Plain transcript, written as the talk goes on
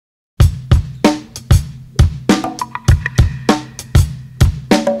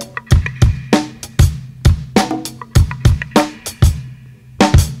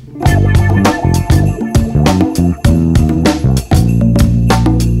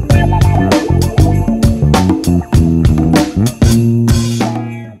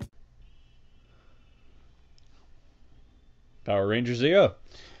Ranger Zeo.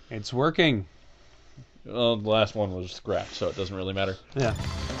 It's working. Well, the last one was scrapped, so it doesn't really matter. Yeah.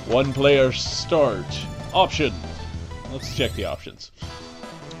 One player start. Option. Let's check the options.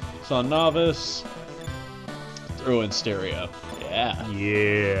 It's on novice. Throw in stereo. Yeah.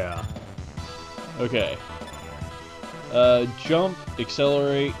 Yeah. Okay. Jump,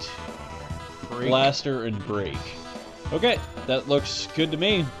 accelerate, Brake. blaster, and brake. Okay, that looks good to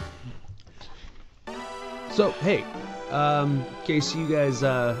me. So, hey, in case you guys,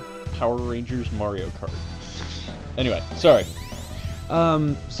 Power Rangers Mario Kart. Anyway, sorry.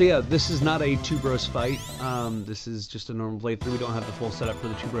 so yeah, this is not a Two Bros fight. This is just a normal playthrough. We don't have the full setup for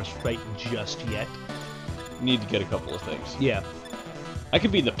the Two Bros fight just yet. Need to get a couple of things. Yeah. I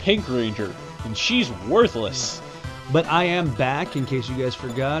could be the Pink Ranger, and she's worthless. But I am back, in case you guys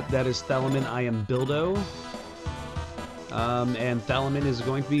forgot. That is Thalamin, I am Bildo. And Thalamin is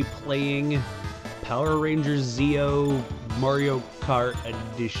going to be playing Power Rangers Zeo Mario Kart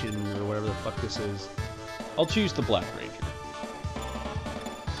Edition, or whatever the fuck this is. I'll choose the Black Ranger.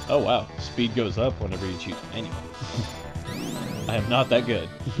 Oh wow, speed goes up whenever you choose manual. I am not that good.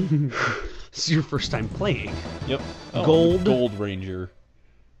 This is your first time playing. Yep. Oh, Gold. Gold Ranger.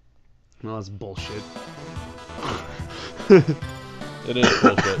 Well, that's bullshit. It is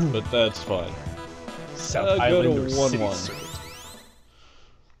bullshit, but that's fine. South Go Island to or 1-1. City Circuit.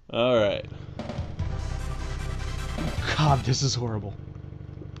 Alright. God, this is horrible.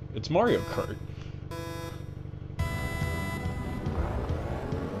 It's Mario Kart.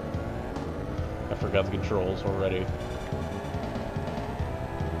 I forgot the controls already.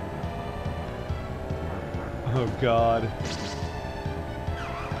 Oh God.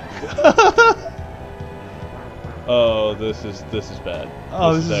 Oh, this is bad.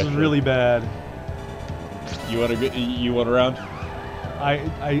 Oh, this is actually... really bad. You want a round?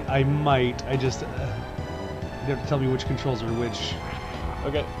 I might. I just you have to tell me which controls are which.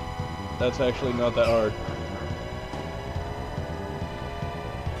 Okay. That's actually not that hard.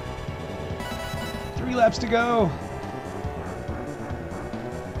 3 laps to go.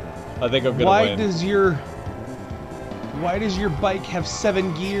 I think I'm gonna Why win. does your bike have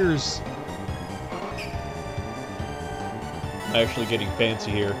 7 gears? I'm actually getting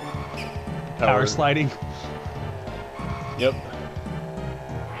fancy here. Power sliding. Yep.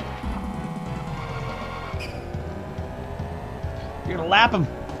 You're gonna lap him.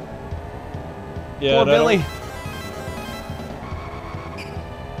 Yeah. Poor Billy.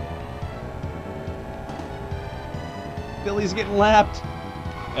 Billy's getting lapped.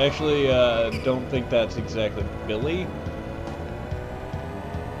 Actually, don't think that's exactly Billy,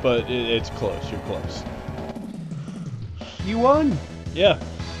 but it's close. You're close. You won. Yeah.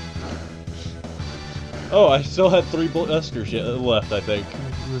 Oh, I still had 3 blasters left, I think.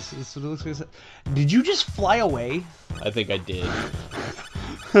 This is what it looks like. Did you just fly away? I think I did.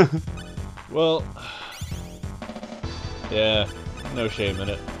 Well, yeah, no shame in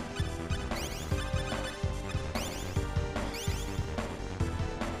it.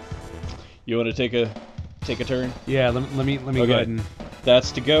 You want to take a turn? Yeah, let me Okay. go ahead and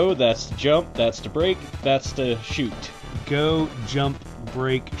That's to go, that's to jump, that's to brake, that's to shoot. go, jump,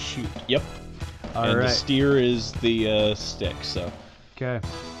 brake, shoot. Yep. All and right. the steer is the stick, so. Okay.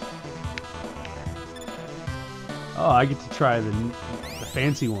 Oh, I get to try the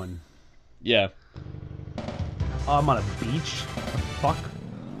fancy one. Yeah. Oh, I'm on a beach? What the fuck?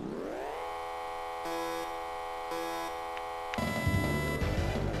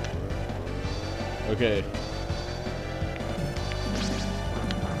 Okay.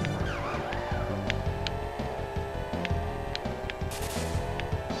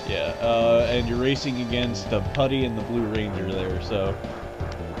 Yeah, and you're racing against the Putty and the Blue Ranger there, so...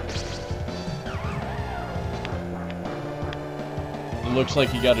 It looks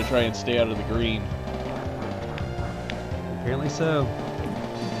like you gotta try and stay out of the green. Apparently so.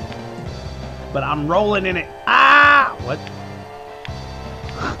 But I'm rolling in it. Ah! What?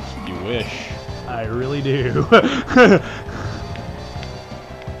 You wish. I really do.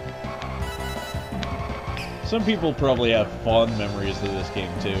 Some people probably have fond memories of this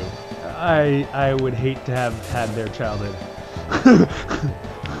game, too. I would hate to have had their childhood.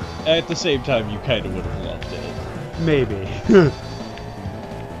 At the same time, you kind of would have loved it. Maybe.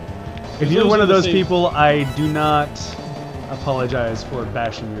 If you're those one are of the those same- people, I do not apologize for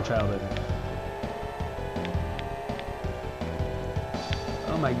bashing your childhood.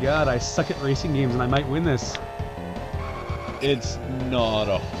 Oh my god, I suck at racing games and I might win this. It's not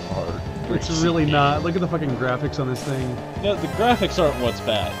a hard It's racing really game. not. Look at the fucking graphics on this thing. No, the graphics aren't what's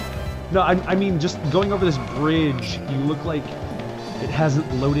bad. No, I mean, just going over this bridge, you look like it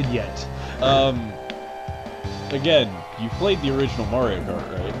hasn't loaded yet. Again, You played the original Mario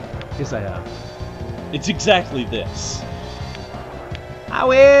Kart, right? Yes, I have. It's exactly this. I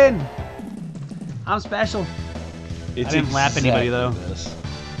win! I'm special. It's I didn't lap anybody, though. this.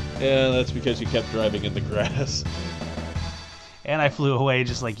 Yeah, that's because you kept driving in the grass. And I flew away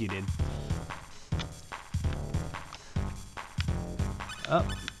just like you did. Oh.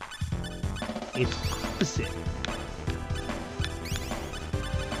 It's opposite.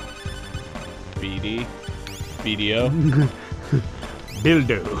 BD. BDO.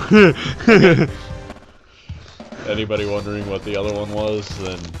 Bildo. Anybody wondering what the other one was,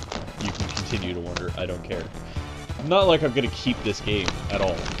 then you can continue to wonder. I don't care. Not like I'm gonna keep this game at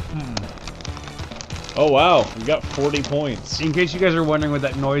all. Oh wow, we got 40 points. In case you guys are wondering what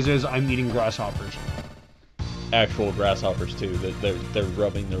that noise is, I'm eating grasshoppers. Actual grasshoppers too. They're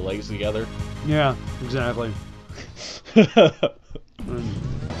rubbing their legs together. Yeah, exactly.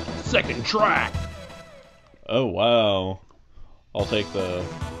 Second track. Oh wow. I'll take the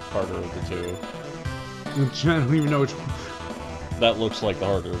harder of the two. Which I don't even know which one. That looks like the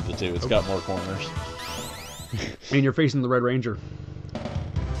harder of the two. It's got more corners. And you're facing the Red Ranger. I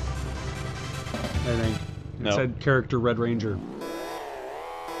think. It No. said character Red Ranger.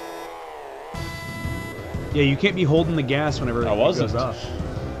 Yeah, you can't be holding the gas whenever it goes off.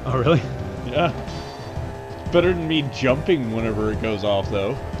 Oh, really? Yeah. Better than me jumping whenever it goes off,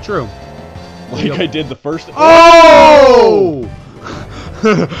 though. True. Like I did the first... Oh!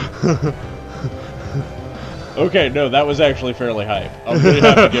 Okay, no, that was actually fairly hype. I'm gonna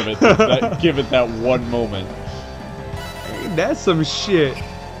have to give it that one moment. Hey, that's some shit.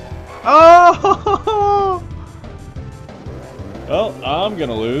 Oh! Well, I'm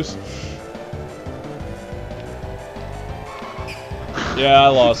gonna lose. Yeah, I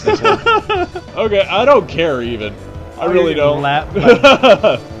lost this one. Okay, I don't care even. I really don't.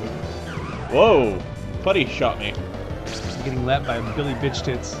 Whoa! Putty shot me. I'm getting lapped by Billy Bitch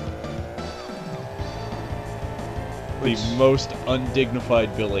Tits. The most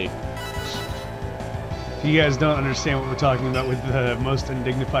undignified Billy. If you guys don't understand what we're talking about with the most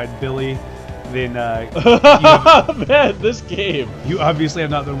undignified Billy, then man, this game. You obviously have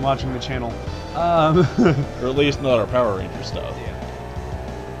not been watching the channel. Or at least not our Power Ranger stuff. Yeah.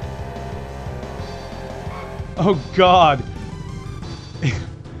 Oh God.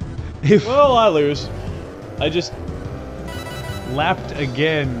 Well, I lose. I just lapped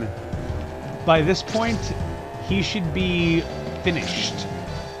again. By this point, he should be finished.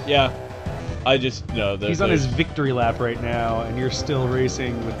 Yeah. I just no. He's on his victory lap right now, and you're still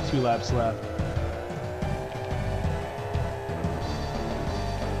racing with 2 laps left.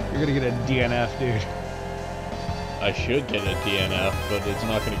 You're gonna get a DNF, dude. I should get a DNF, but it's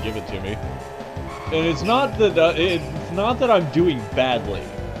not going to give it to me. And it's not that I'm doing badly.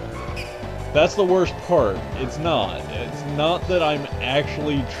 That's the worst part. It's not. It's not that I'm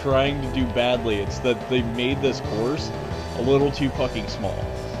actually trying to do badly. It's that they made this course a little too fucking small.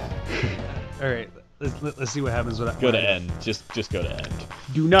 All right, let's see what happens with that. Go to end. Just go to end.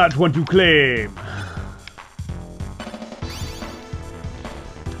 Do not want to claim.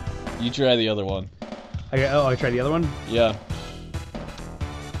 You try the other one. I tried the other one? Yeah.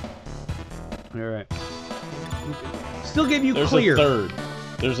 Alright. Still gave you There's clear.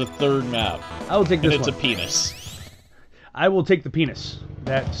 There's a third map. I will take this one. And it's a penis. I will take the penis.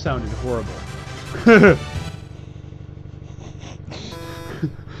 That sounded horrible.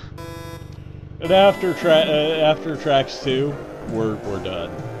 And after tracks 2, we're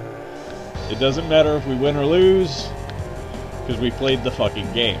done. It doesn't matter if we win or lose, because we played the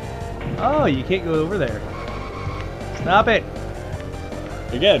fucking game. Oh, you can't go over there. Stop it.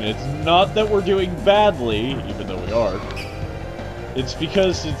 Again, it's not that we're doing badly, even though we are. It's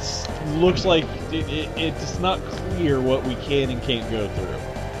because it looks like it's not clear what we can and can't go through.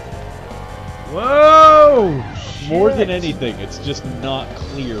 Whoa! More than anything, it's just not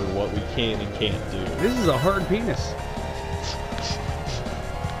clear what we can and can't do. This is a hard penis.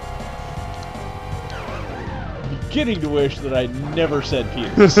 I'm beginning to wish that I never said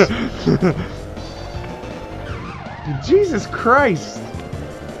penis. Jesus Christ!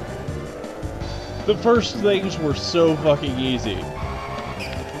 The first things were so fucking easy.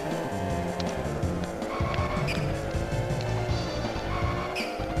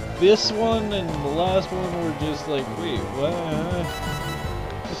 This one and the last one were just like, wait, what?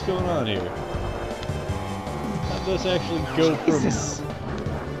 What's going on here? How'd this actually go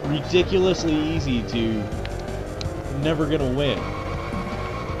from ridiculously easy to never gonna win?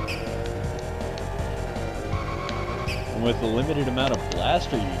 And with the limited amount of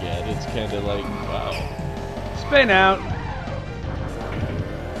blaster you get, it's kind of like, wow. Spin out.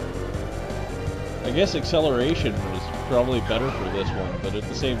 I guess acceleration was probably better for this one, but at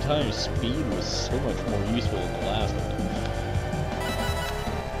the same time, speed was so much more useful in the last one.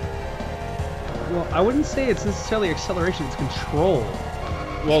 Well, I wouldn't say it's necessarily acceleration, it's control.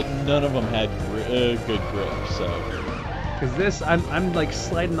 Well, none of them had good grip, so... Because this, I'm like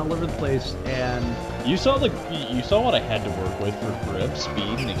sliding all over the place, and... You saw what I had to work with for grip,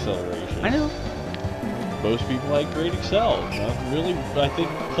 speed, and acceleration. I know. Most people had great excel. Not really, I think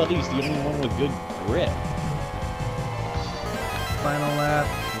Putty's the only one with good grip. Final lap.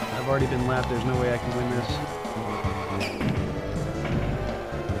 I've already been lapped, there's no way I can win this.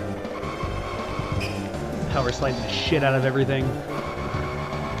 Power sliding the shit out of everything.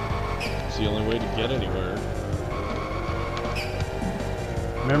 It's the only way to get anywhere.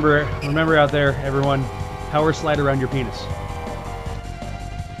 Remember out there, everyone, power slide around your penis.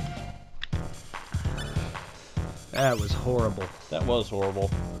 That was horrible. That was horrible.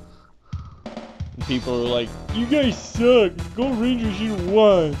 And people are like, "You guys suck. Go Rangers, you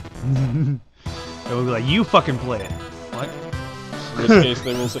won." They will be like, "You fucking play it." What? In which case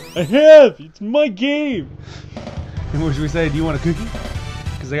they will say, "I have. It's my game." And what should we say? Do you want a cookie?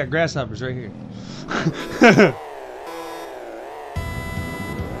 Because I got grasshoppers right here.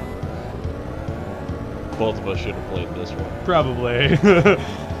 Both of us should have played this one. Probably.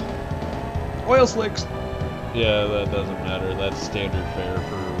 Oil slicks. Yeah, that doesn't matter. That's standard fare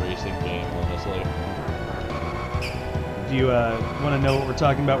for a racing game, honestly. If you want to know what we're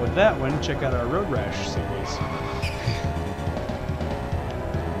talking about with that one, check out our Road Rash series.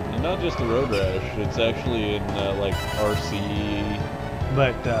 And not just the Road Rash, it's actually in, like, RC...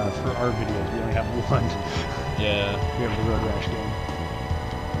 But for our videos, we only have one. Yeah. We have the Road Rash game.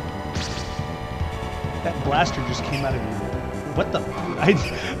 That blaster just came out of you. What the?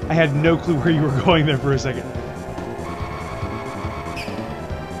 I had no clue where you were going there for a second. I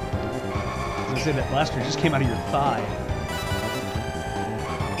was gonna say that blaster just came out of your thigh.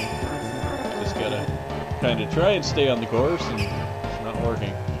 Just gotta kind of try and stay on the course, and it's not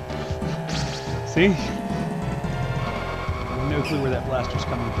working. See? I have no clue where that blaster's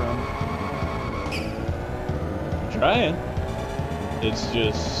coming from. I'm trying. It's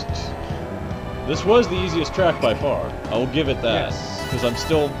just... This was the easiest track by far. I will give it that. Yes. Because I'm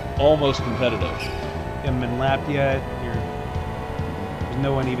still almost competitive. You haven't been lapped yet. There's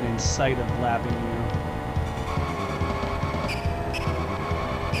no one even in sight of lapping you.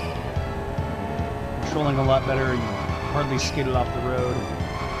 Controlling a lot better. You hardly skidded off the road.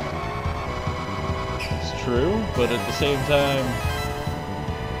 It's true, but at the same time...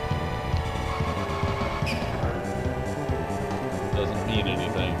 It doesn't mean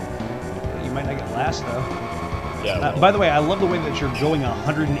anything. You might not get last, though. Yeah. Well, By the way, I love the way that you're going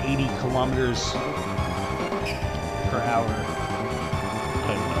 180 kilometers per hour.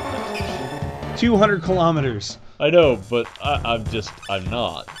 I'm 200 kilometers. I know, but I'm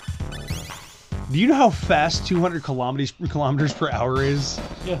not. Do you know how fast 200 kilometers per hour is?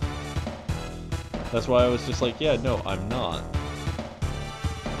 Yeah. That's why I was just like, yeah, no, I'm not.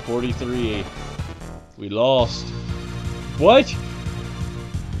 43. We lost. What?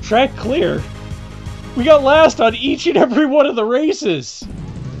 Track clear. We got last on each and every one of the races.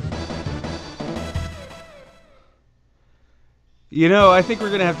 You know, I think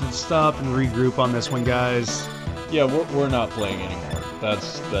we're gonna have to stop and regroup on this one, guys. Yeah, we're not playing anymore.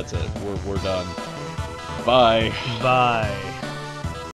 That's it. We're done. Bye. Bye.